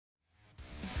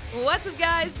What's up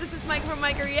guys, this is Mike from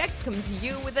michareacts coming to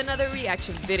you with another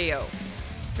reaction video.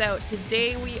 So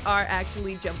today we are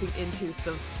actually jumping into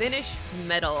some Finnish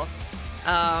metal.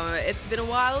 It's been a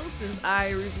while since I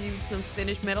reviewed some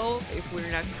Finnish metal, if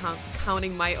we're not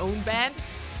counting my own band.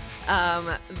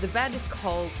 The band is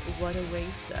called What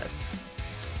Awaits Us.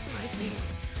 It's a nice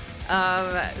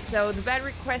name. So the band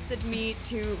requested me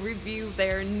to review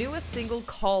their newest single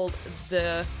called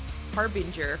The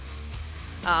Harbinger.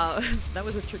 That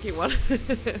was a tricky one.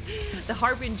 The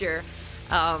Harbinger.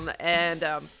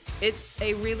 It's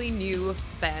a really new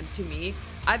band to me.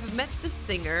 I've met the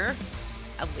singer,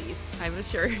 at least. I'm not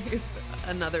sure if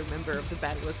another member of the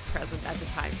band was present at the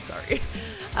time, sorry.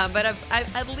 But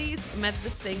I've at least met the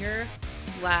singer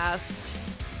last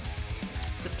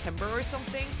September or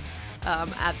something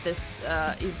at this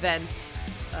event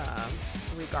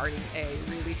regarding a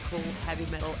really cool heavy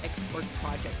metal export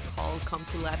project called Come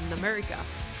to Latin America.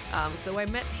 So I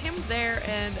met him there,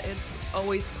 and it's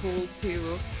always cool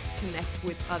to connect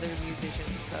with other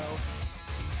musicians. So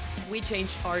we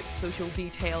changed our social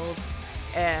details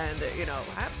and, you know,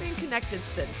 have been connected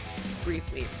since,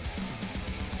 briefly.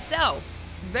 So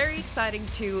very exciting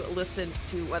to listen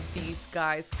to what these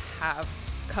guys have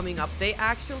coming up. They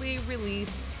actually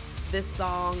released this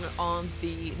song on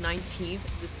the 19th,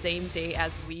 the same day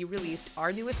as we released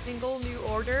our newest single, New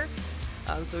Order.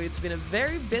 So it's been a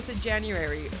very busy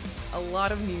January, a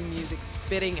lot of new music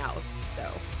spitting out, so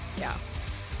yeah.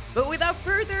 But without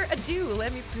further ado,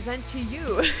 let me present to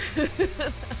you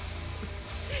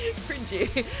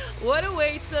cringy. What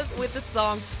Awaits Us with the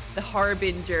song The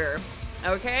Harbinger.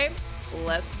 Okay,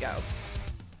 let's go.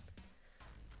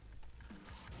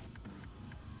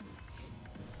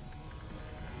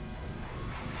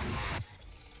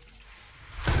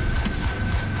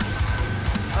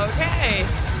 Okay.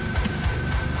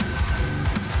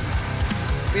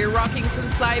 We're rocking some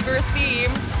cyber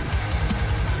theme.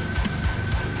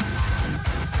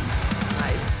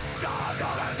 Nice.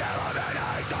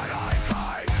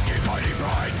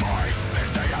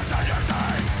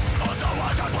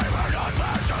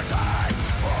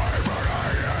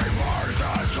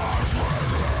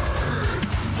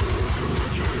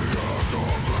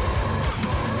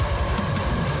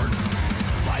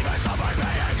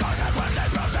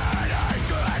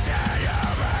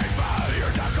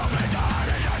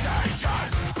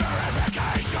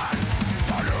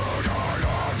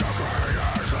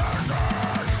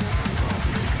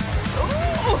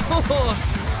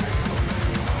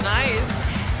 Nice.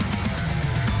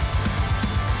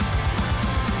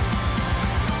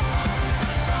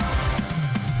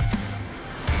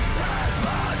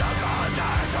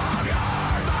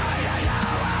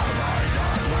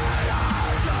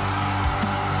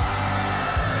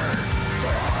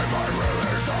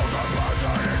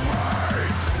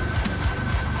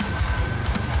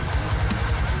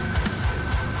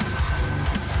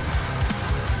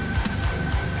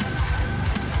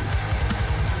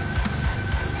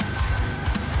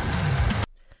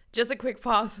 Just a quick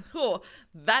pause. Oh,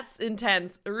 that's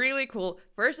intense. Really cool.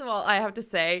 First of all, I have to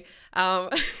say,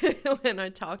 when I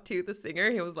talked to the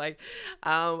singer, he was like,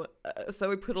 so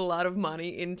we put a lot of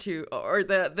money into, or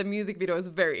the music video is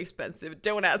very expensive.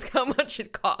 Don't ask how much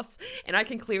it costs. And I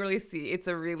can clearly see it's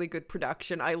a really good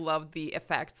production. I love the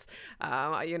effects.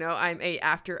 You know, I'm a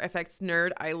After Effects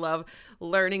nerd. I love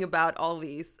learning about all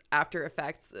these After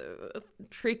Effects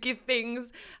tricky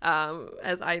things,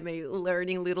 as I'm a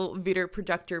learning little video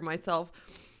producer myself.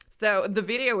 So the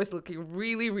video is looking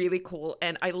really, really cool,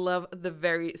 and I love the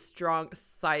very strong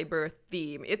cyber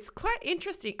theme. It's quite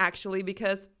interesting, actually,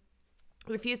 because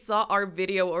if you saw our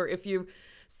video, or if you've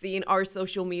seen our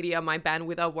social media, My Band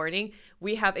Without Warning,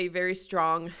 we have a very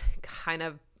strong kind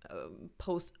of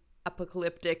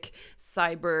post-apocalyptic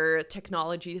cyber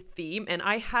technology theme, and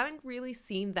I haven't really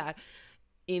seen that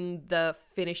in the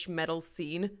Finnish metal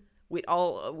scene.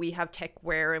 We have tech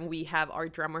wear, and we have, our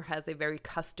drummer has a very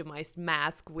customized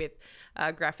mask with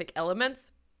graphic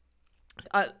elements.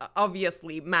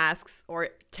 Obviously, masks or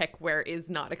tech wear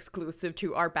is not exclusive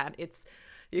to our band.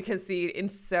 You can see it in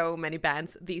so many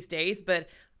bands these days, but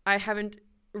I haven't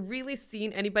really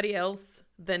seen anybody else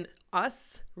than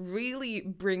us really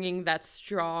bringing that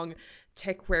strong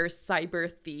tech wear cyber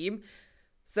theme.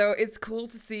 So it's cool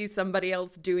to see somebody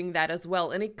else doing that as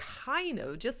well. And it kind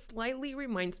of just slightly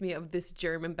reminds me of this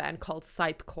German band called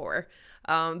Cypcore.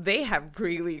 They have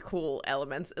really cool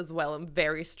elements as well, and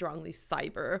very strongly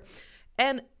cyber.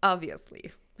 And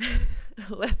obviously,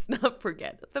 let's not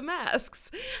forget the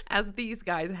masks, as these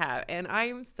guys have. And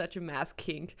I'm such a mask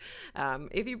king.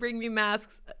 If you bring me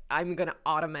masks, I'm gonna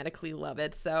automatically love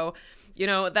it. So, you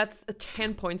know, that's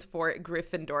 10 points for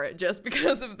Gryffindor just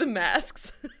because of the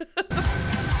masks.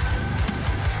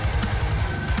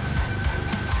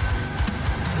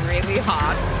 Really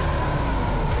hot.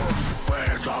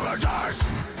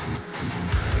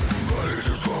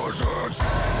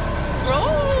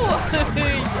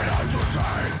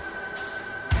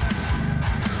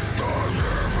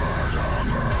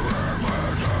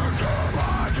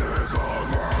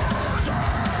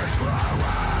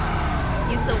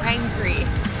 He's so angry.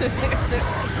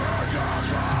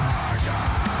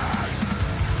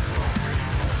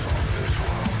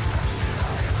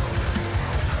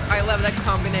 I love that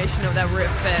combination of that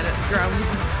riff and drums.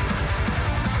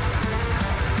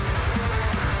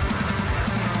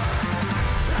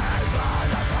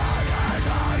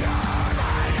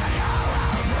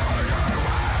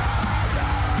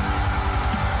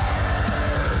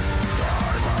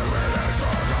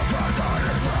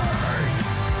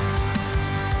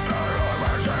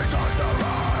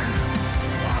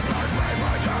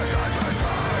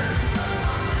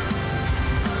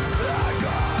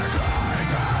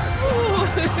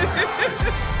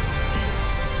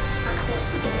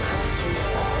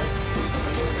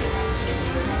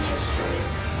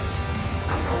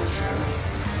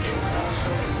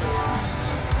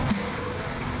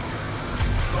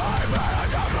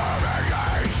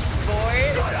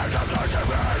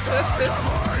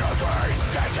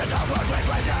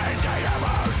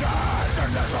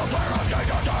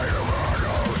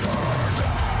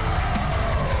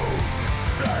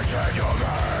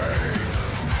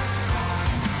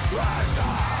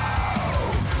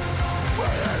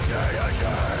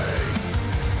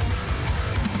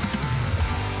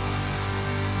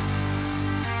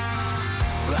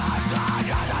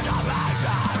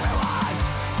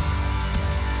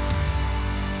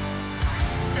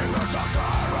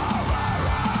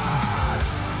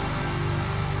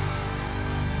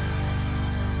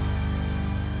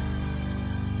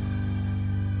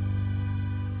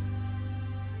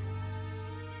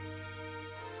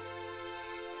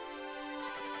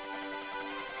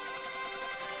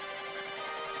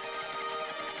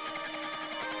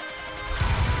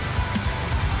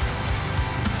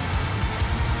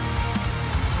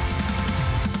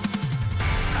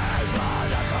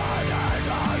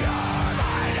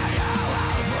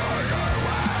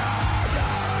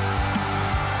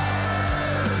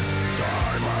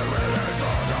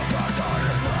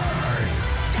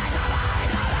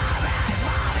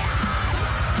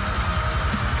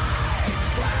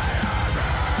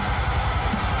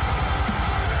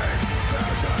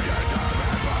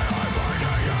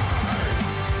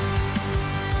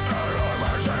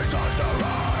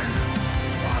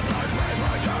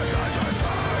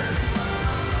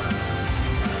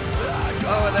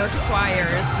 Choir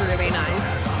is really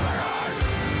nice.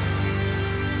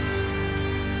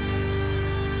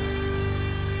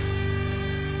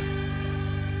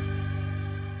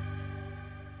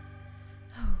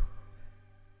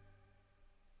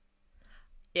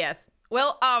 Yes.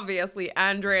 Well, obviously,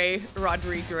 Andre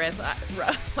Rodriguez.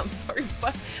 I'm sorry,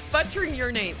 but butchering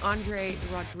your name. Andre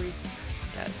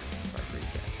Rodriguez.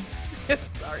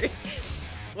 Sorry.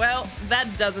 Well,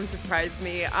 that doesn't surprise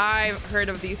me. I've heard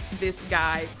of this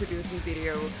guy producing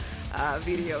videos,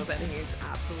 and he's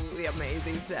absolutely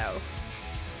amazing. So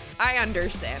I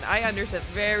understand.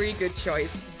 Very good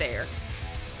choice there.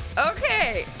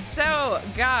 Okay, so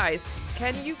guys,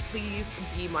 can you please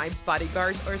be my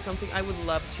bodyguard or something? I would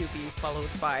love to be followed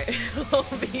by all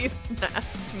these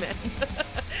masked men.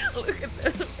 Look at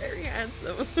them, very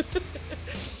handsome.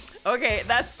 Okay,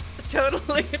 that's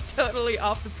totally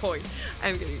off the point.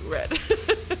 I'm getting red.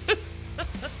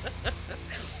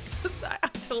 I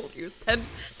told you, 10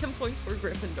 points for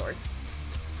Gryffindor.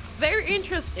 Very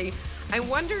interesting. I'm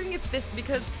wondering if this,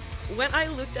 because when I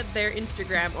looked at their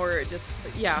Instagram or just,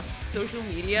 yeah, social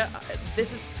media,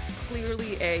 this is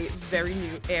clearly a very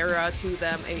new era to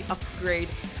them, a upgrade,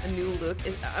 a new look.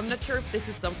 I'm not sure if this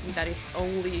is something that is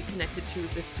only connected to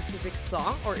this specific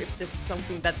song or if this is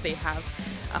something that they have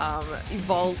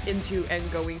evolved into and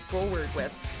going forward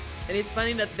with. And it's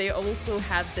funny that they also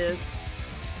had this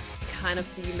kind of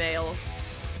female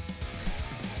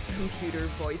computer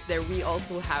voice there. We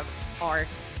also have our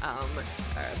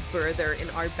birther in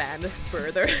our band,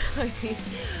 birther. I mean,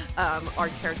 our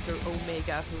character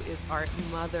Omega, who is our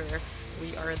mother.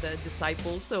 We are the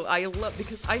disciples. So I love,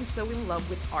 because I'm so in love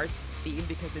with our theme,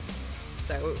 because it's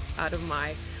so out of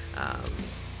my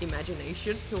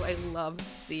imagination, so I love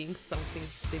seeing something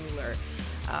similar.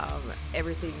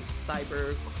 Everything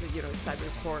cyber, you know,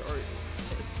 cybercore, or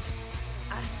it's just,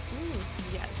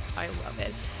 yes, I love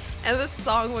it. And this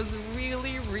song was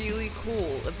really, really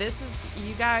cool. This is,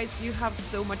 you guys, you have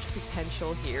so much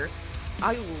potential here.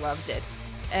 I loved it.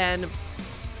 And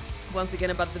once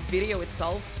again, about the video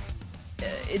itself,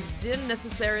 it didn't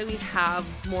necessarily have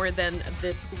more than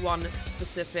this one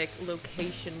specific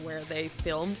location where they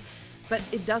filmed, but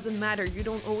it doesn't matter. You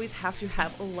don't always have to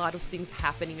have a lot of things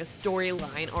happening, a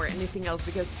storyline or anything else,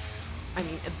 because I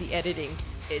mean, the editing,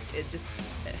 it just,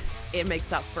 it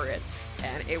makes up for it.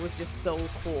 And it was just so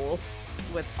cool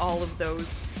with all of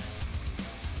those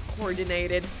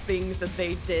coordinated things that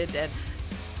they did, and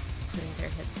putting their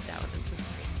heads down and just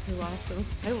looking so awesome.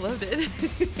 I loved it.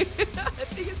 I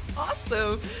think it's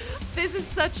awesome. This is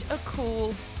such a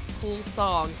cool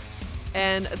song.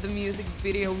 And the music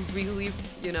video really,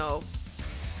 you know,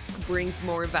 brings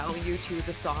more value to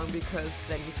the song, because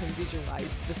then you can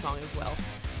visualize the song as well.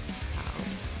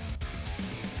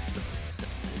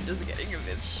 Just getting a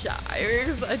bit shy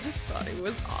because I just thought it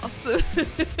was awesome.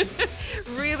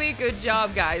 Really good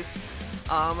job, guys.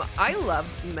 I love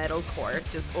metalcore,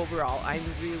 just overall. I'm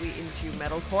really into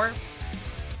metalcore,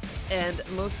 and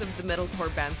most of the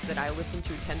metalcore bands that I listen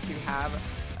to tend to have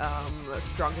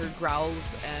stronger growls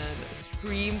and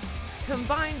screams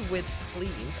combined with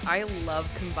cleans. I love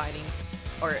combining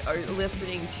or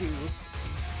listening to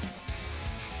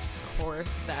core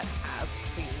that has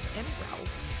cleans and growls.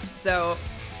 So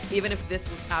even if this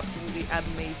was absolutely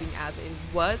amazing as it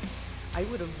was, I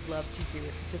would have loved to hear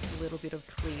just a little bit of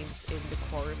cleans in the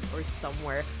chorus or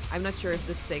somewhere. I'm not sure if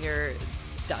the singer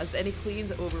does any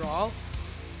cleans overall.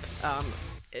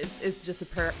 It's just a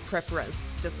preference.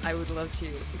 Just I would love to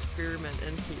experiment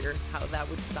and hear how that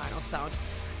would sound.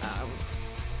 That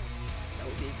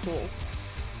would be cool.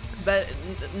 But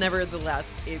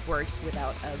nevertheless, it works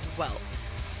without as well.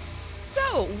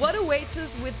 So, what awaits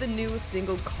us with the new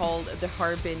single called The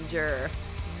Harbinger?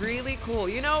 Really cool.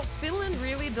 You know, Finland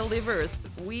really delivers.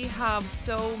 We have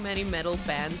so many metal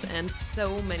bands, and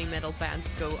so many metal bands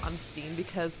go unseen,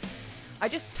 because I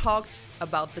just talked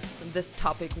about this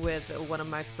topic with one of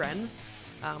my friends,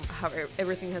 how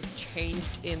everything has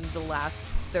changed in the last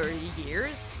 30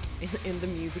 years in the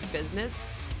music business.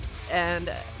 And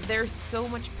there's so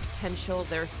much potential,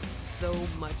 there's so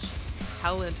much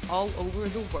talent all over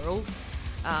the world,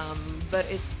 but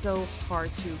it's so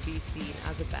hard to be seen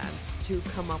as a band, to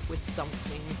come up with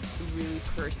something really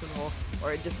personal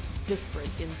or just different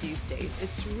in these days.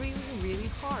 It's really, really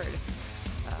hard.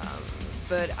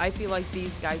 But I feel like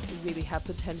these guys really have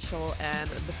potential, and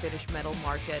the Finnish metal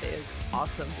market is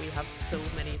awesome. We have so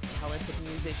many talented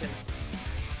musicians.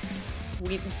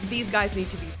 These guys need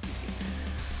to be seen.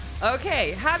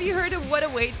 Okay, have you heard of What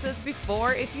Awaits Us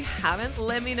before? If you haven't,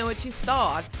 let me know what you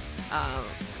thought.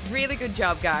 Really good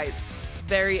job, guys.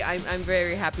 I'm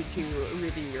very happy to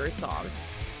review your song.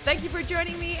 Thank you for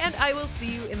joining me, and I will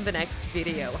see you in the next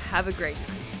video. Have a great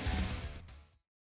night.